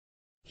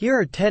Here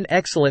are 10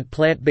 excellent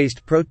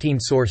plant-based protein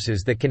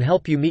sources that can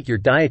help you meet your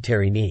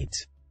dietary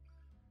needs.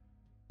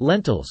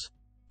 Lentils.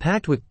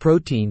 Packed with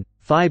protein,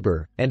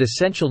 fiber, and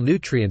essential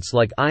nutrients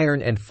like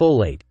iron and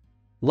folate,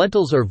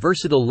 lentils are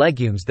versatile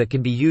legumes that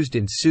can be used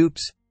in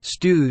soups,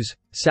 stews,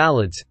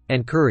 salads,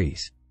 and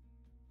curries.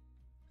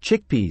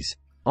 Chickpeas.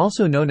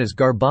 Also known as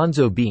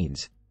garbanzo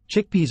beans,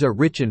 chickpeas are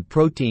rich in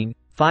protein,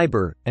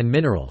 fiber, and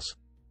minerals.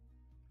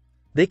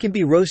 They can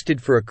be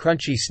roasted for a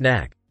crunchy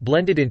snack,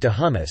 blended into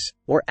hummus,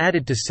 or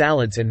added to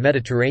salads and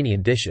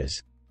Mediterranean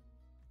dishes.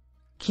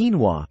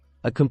 Quinoa.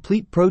 A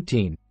complete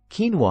protein,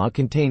 quinoa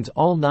contains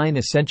all 9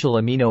 essential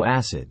amino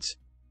acids.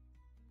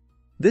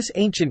 This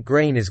ancient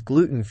grain is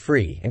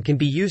gluten-free and can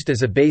be used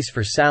as a base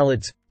for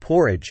salads,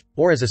 porridge,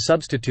 or as a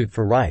substitute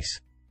for rice.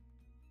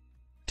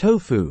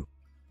 Tofu.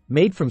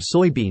 Made from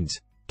soybeans,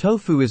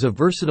 tofu is a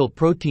versatile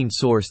protein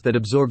source that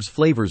absorbs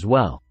flavors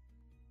well.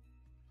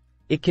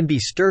 It can be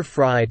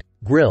stir-fried,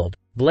 grilled,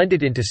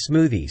 blended into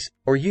smoothies,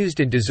 or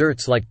used in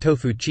desserts like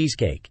tofu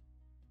cheesecake.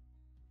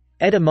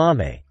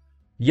 Edamame.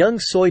 Young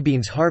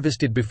soybeans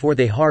harvested before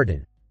they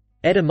harden.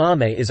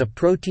 Edamame is a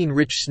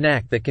protein-rich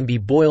snack that can be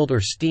boiled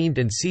or steamed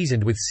and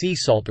seasoned with sea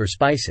salt or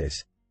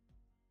spices.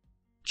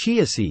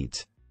 Chia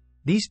seeds.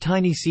 These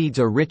tiny seeds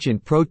are rich in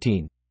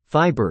protein,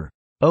 fiber,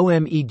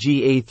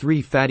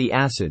 omega-3 fatty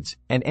acids,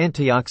 and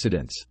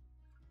antioxidants.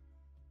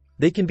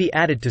 They can be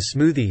added to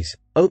smoothies,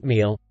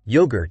 oatmeal,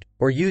 yogurt,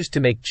 or used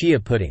to make chia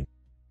pudding.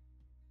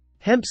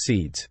 Hemp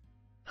seeds.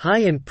 High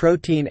in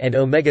protein and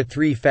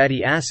omega-3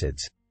 fatty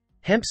acids,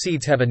 hemp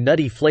seeds have a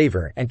nutty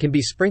flavor and can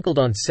be sprinkled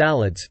on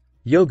salads,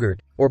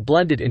 yogurt, or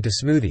blended into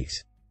smoothies.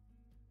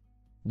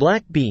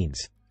 Black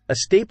beans. A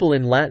staple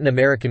in Latin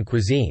American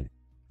cuisine,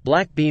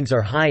 black beans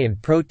are high in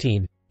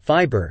protein,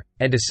 fiber,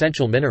 and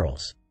essential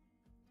minerals.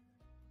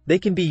 They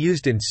can be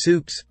used in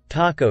soups,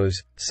 tacos,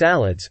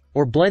 salads,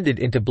 or blended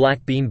into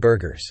black bean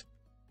burgers.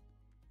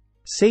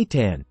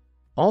 Seitan.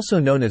 Also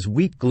known as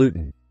wheat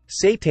gluten,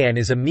 seitan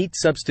is a meat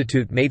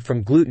substitute made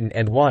from gluten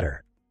and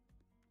water.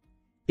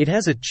 It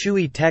has a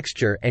chewy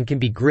texture and can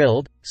be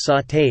grilled,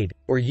 sautéed,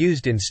 or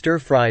used in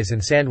stir-fries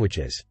and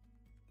sandwiches.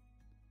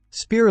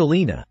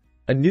 Spirulina.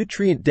 A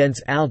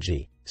nutrient-dense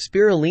algae,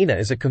 spirulina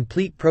is a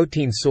complete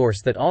protein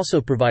source that also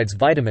provides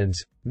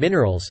vitamins,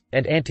 minerals,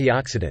 and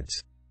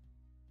antioxidants.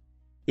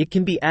 It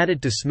can be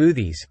added to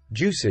smoothies,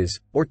 juices,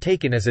 or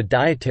taken as a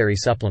dietary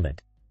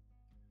supplement.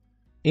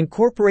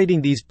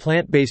 Incorporating these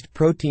plant-based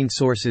protein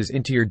sources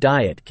into your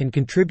diet can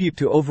contribute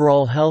to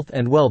overall health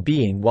and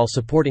well-being while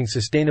supporting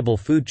sustainable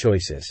food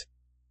choices.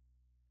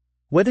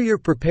 Whether you're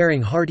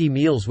preparing hearty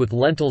meals with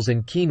lentils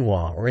and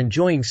quinoa or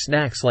enjoying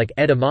snacks like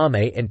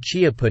edamame and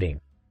chia pudding,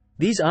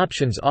 these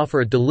options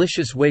offer a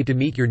delicious way to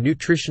meet your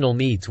nutritional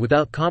needs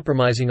without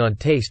compromising on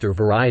taste or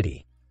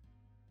variety.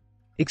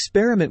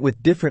 Experiment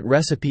with different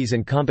recipes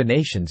and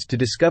combinations to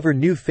discover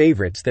new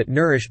favorites that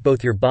nourish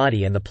both your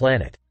body and the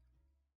planet.